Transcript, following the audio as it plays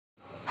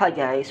Hi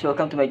guys,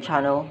 welcome to my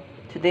channel.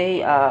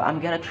 Today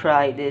I'm gonna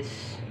try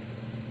this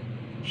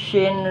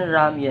Shin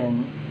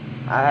Ramyun.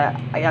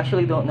 I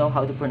actually don't know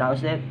how to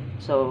pronounce it,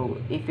 so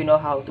if you know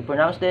how to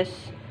pronounce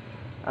this,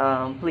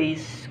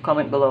 please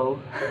comment below.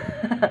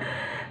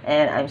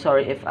 And I'm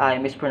sorry if I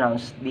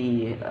mispronounced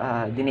the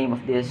name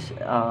of this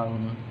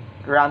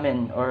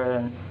ramen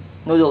or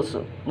noodle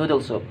soup.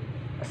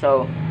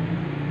 So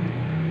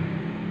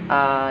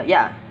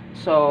yeah,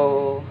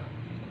 so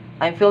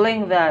I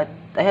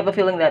have a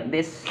feeling that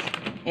this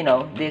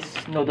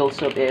noodle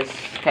soup is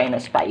kind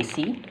of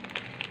spicy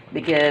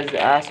because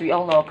as we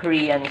all know,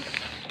 Koreans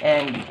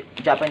and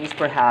Japanese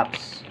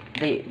perhaps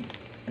they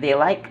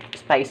like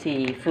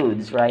spicy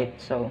foods, right?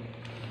 So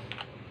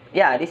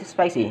yeah, this is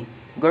spicy,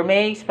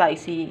 gourmet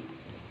spicy.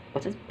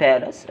 What's it?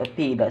 Pedas or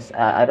pidas?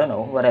 I don't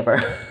know.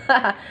 Whatever.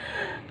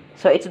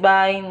 So it's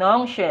by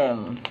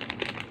Nongshim.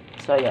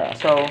 So yeah.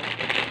 So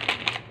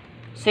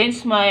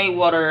since my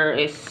water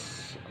is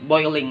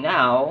boiling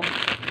now,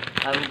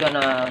 I'm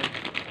gonna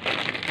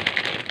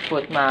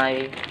put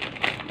my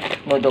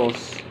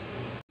noodles.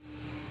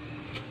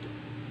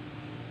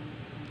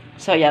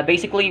 So yeah,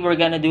 basically we're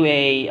gonna do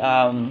a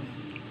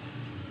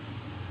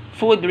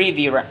food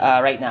review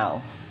right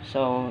now.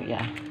 So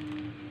yeah,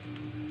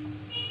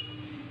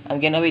 I'm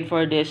gonna wait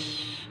for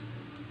this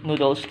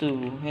noodles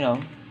to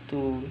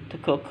to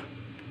cook.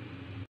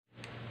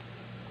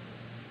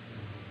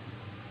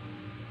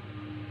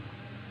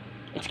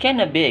 It's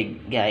kind of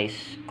big, guys,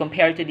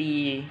 compared to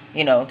the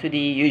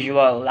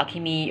usual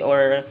Lucky Me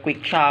or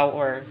Quick Chow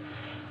or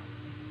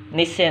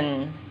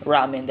Nissin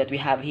ramen that we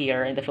have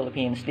here in the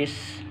Philippines. This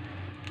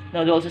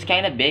noodles is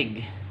kind of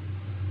big.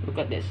 Look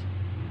at this.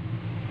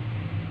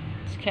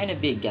 It's kind of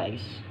big,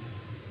 guys.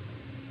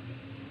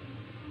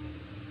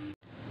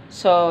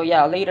 So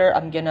yeah, later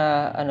I'm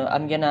gonna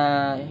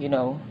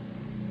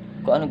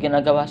kung ano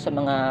ginagawa sa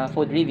mga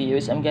food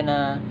reviews, I'm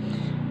gonna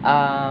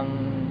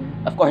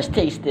of course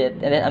taste it,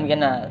 and then I'm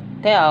gonna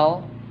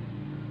tell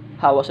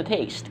how was the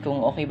taste, kung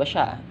okay ba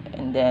siya.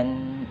 And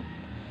then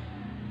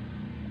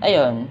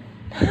ayun.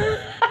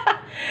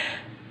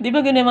 'Di ba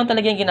ganun naman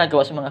talaga yung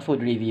ginagawa sa mga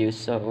food reviews?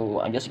 So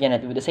I'm just gonna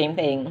do the same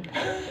thing.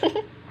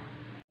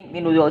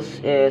 The noodles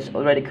is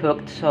already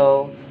cooked,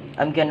 so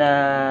I'm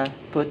gonna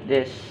put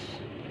this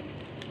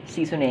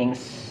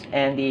seasonings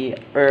and the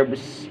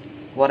herbs,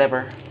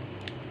 whatever,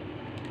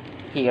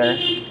 here.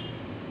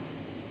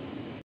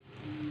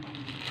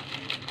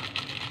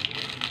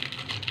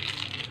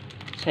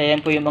 So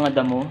ayan po yung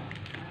mga damo.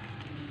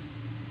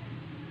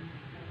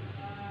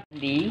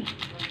 The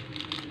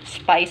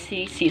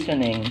spicy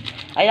seasoning.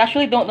 I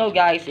actually don't know,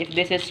 guys, if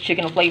this is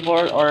chicken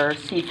flavor or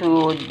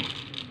seafood,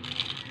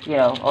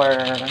 or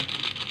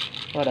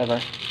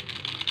whatever.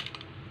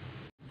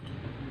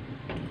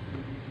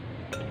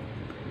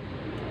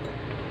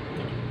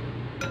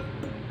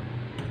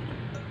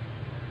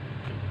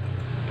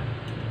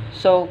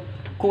 So,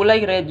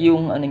 kulay red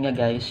yung ano niya,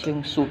 guys,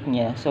 yung soup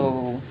niya.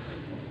 So,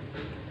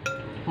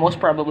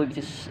 most probably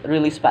this is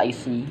really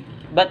spicy.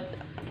 But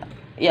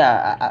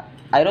yeah,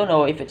 I don't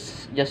know if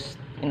it's just,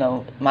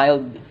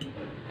 mild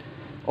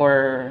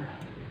or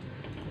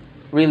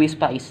really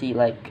spicy,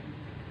 like,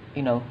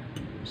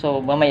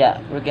 So, mamaya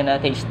we're gonna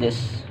taste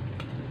this.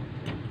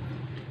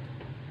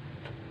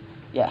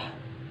 Yeah.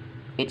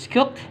 It's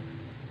cooked.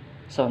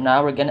 So,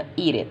 now we're gonna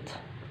eat it.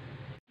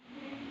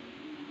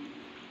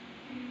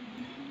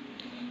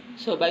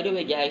 So by the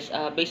way, guys,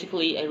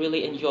 basically I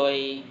really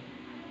enjoy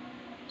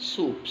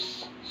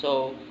soups.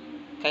 So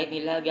kahit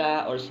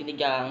nilaga or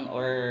sinigang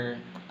or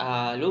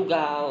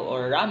lugaw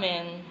or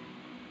ramen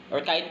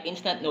or kahit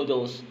instant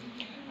noodles,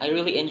 I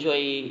really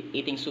enjoy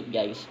eating soup,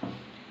 guys.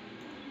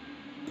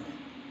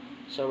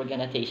 So we're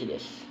gonna taste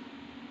this.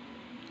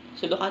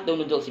 So look at the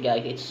noodles,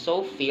 guys. It's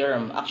so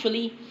firm.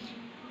 Actually,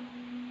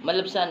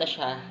 malabsa na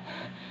siya.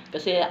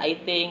 Kasi I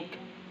think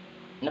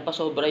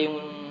napasobra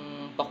yung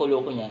pakulo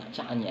ko niya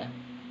sa kanya.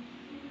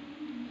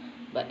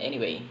 But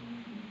anyway,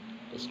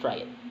 let's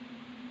try it.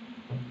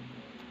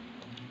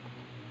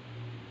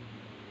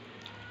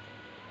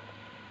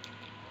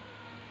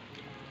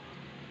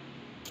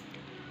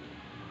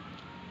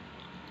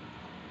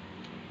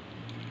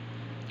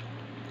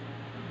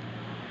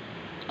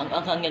 Ang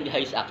anghang niya,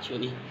 guys,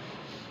 actually.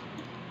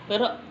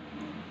 Pero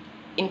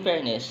in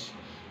fairness,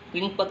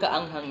 yung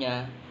pagkaanghang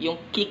niya,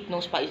 yung kick ng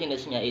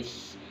spiciness niya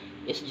is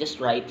just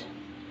right.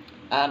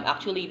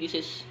 Actually, this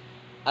is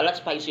a lot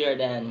spicier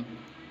than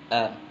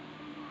uh,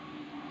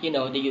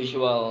 the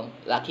usual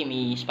Lucky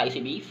Me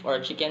spicy beef or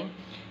chicken.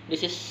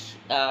 This is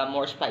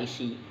more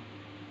spicy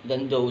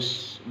than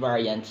those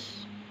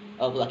variants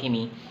of Lucky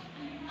Me.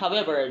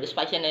 However, the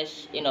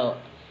spiciness,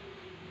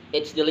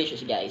 it's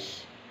delicious,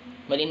 guys.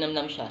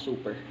 Malinamnam siya,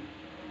 super.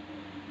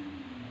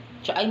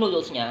 Tsaka yung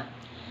noodles niya,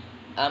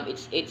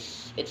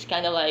 it's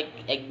kind of like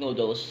egg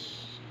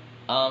noodles.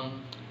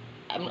 I'm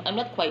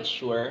not quite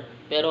sure,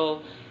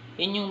 pero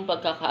yun yung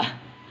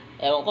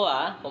ewan ko,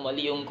 kung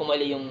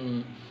mali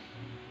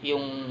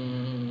yung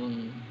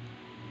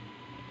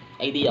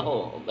idea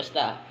ko.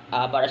 Basta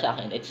para sa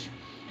akin,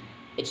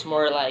 it's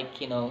more like,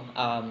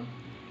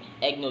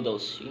 egg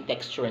noodles, yung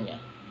texture niya.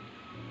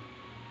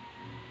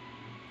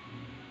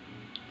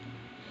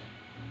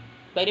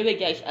 By the way,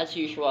 guys, as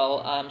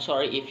usual, I'm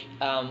sorry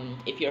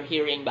if you're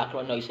hearing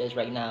background noises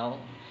right now.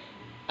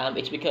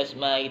 It's because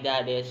my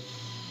dad is,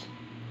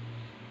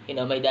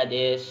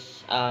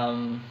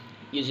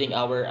 using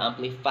our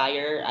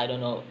amplifier. I don't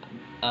know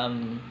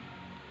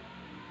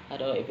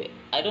if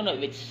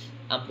it's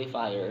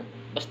amplifier.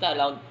 Basta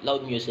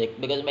loud music,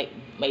 because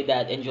my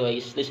dad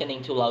enjoys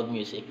listening to loud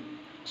music.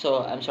 So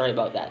I'm sorry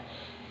about that.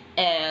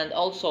 And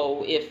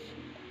also, if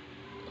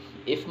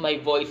my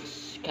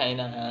voice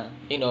kind of,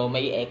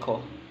 may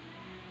echo,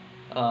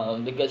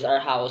 because our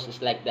house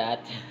is like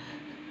that.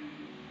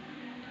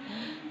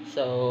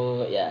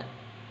 So yeah,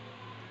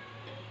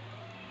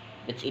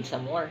 let's eat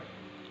some more.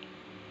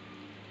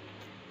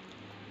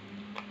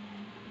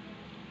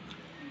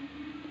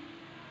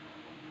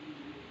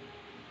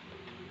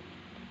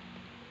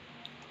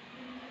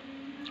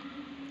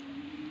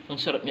 Ang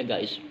sarap niya,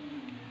 guys.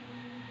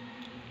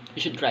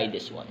 You should try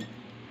this one.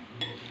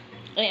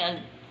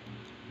 And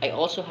I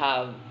also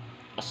have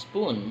a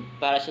spoon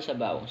para sa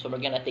sabaw. So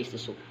we're gonna taste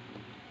the soup.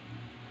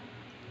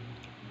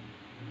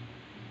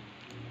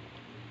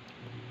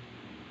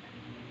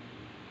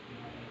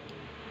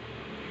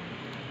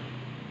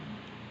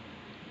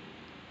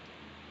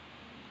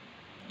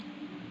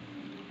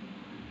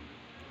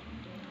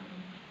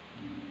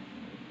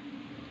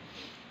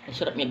 Ang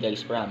sarap niya,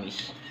 guys,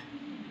 promise.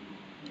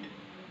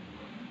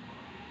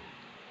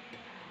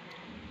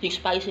 Yung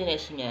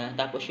spiciness niya,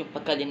 tapos yung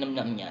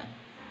pagkalinamnam niya,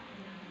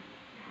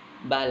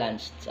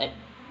 balanced.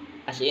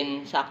 As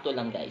in, sakto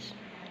lang, guys.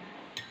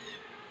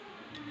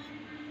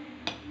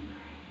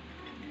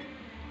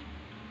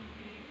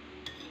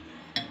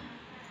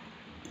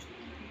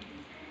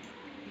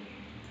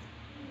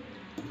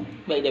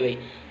 By the way,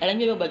 alam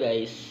niyo ba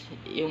guys,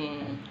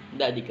 yung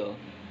daddy ko,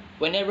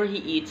 whenever he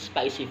eats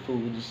spicy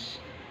foods,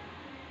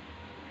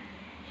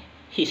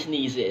 he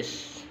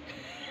sneezes.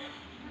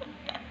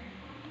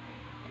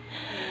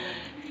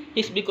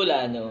 He's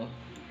Bicolano,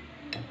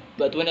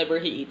 but whenever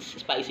he eats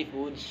spicy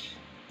foods,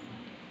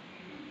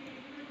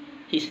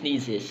 he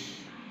sneezes.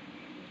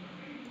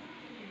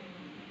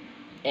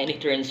 And he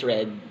turns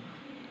red.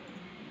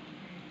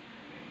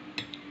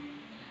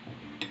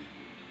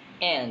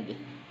 And,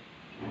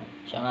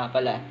 siya nga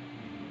pala,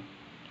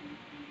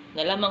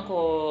 nalaman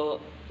ko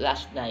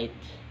last night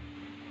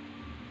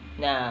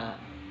na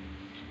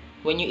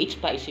when you eat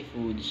spicy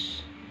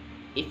foods,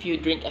 if you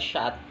drink a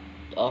shot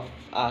of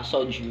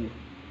soju,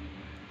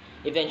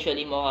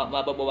 eventually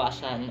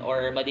mababawasan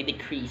or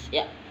madi-decrease.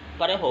 Yeah,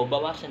 pareho,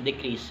 bawasan,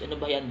 decrease. Ano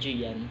ba yan,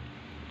 G yan?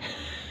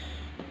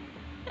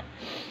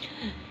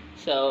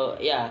 So,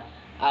 yeah.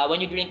 When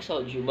you drink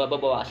soju,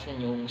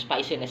 mababawasan yung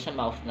spiciness sa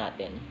mouth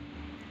natin.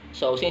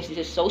 So, since this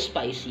is so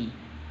spicy,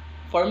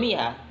 for me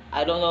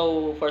I don't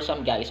know for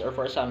some guys or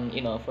for some,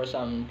 for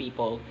some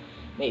people,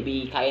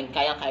 maybe kaya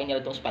nila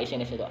itong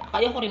spiciness nito.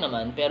 Kaya ko rin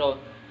naman, pero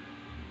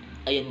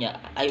ayun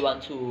nga, I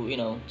want to,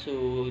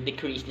 to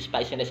decrease the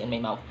spiciness in my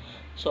mouth.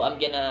 So I'm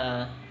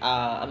gonna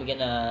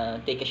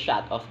take a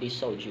shot of this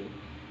soju.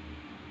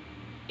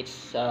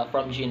 It's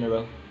from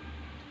Jinro.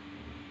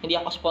 Hindi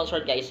ako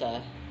sponsored, guys.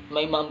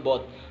 My mom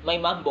bought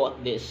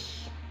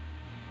this.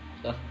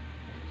 So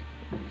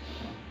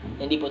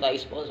hindi po tayo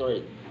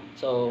sponsored.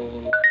 So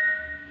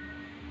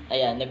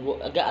ayan,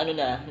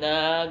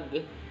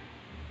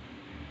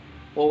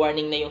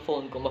 warning na yung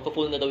phone ko.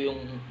 Mapo-full na daw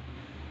yung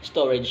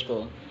storage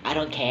ko. I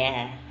don't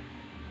care.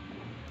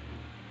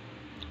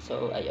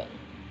 So ayun.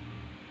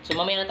 So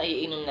mamaya na tayo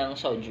iinom ng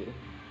soju.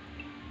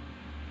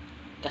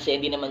 Kasi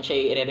hindi naman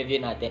siya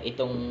i-review natin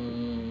itong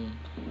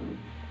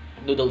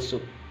noodle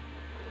soup.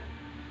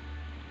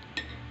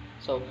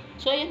 So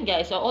ayun,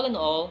 guys. So all in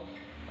all,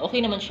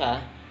 okay naman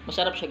siya.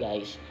 Masarap siya,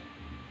 guys.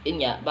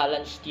 Yun nga,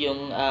 balanced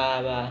yung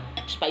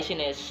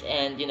spiciness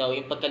and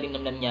yung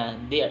pagkalinamnam niya.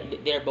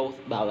 They're both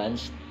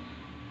balanced.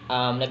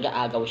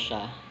 Nag-aagaw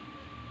siya.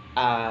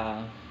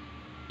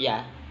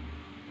 Yeah.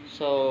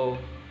 So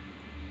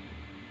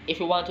if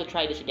you want to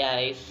try this,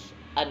 guys,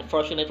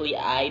 unfortunately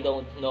I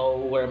don't know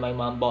where my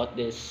mom bought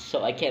this,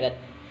 so I cannot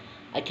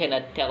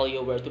tell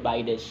you where to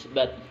buy this.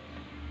 But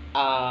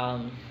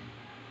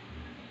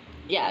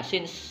yeah,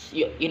 since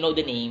you know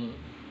the name,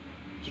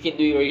 you can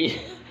do your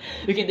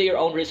you can do your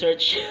own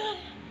research.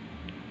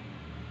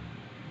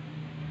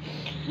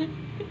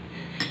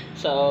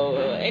 So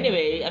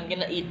anyway, I'm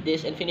gonna eat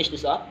this and finish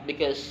this up,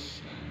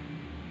 because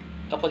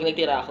kapag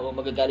nagtira ako,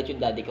 magagalit yung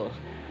daddy ko.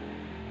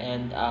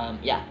 And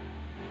yeah,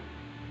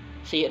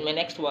 see you in my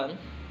next one.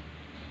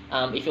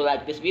 If you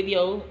like this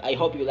video, I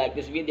hope you like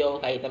this video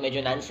kahit na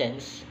medyo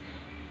nonsense.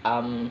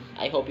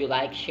 I hope you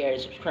like, share,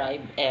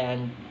 subscribe,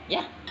 and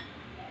yeah,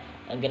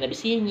 I'm gonna be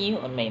seeing you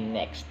on my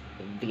next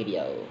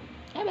video.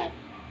 Bye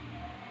bye.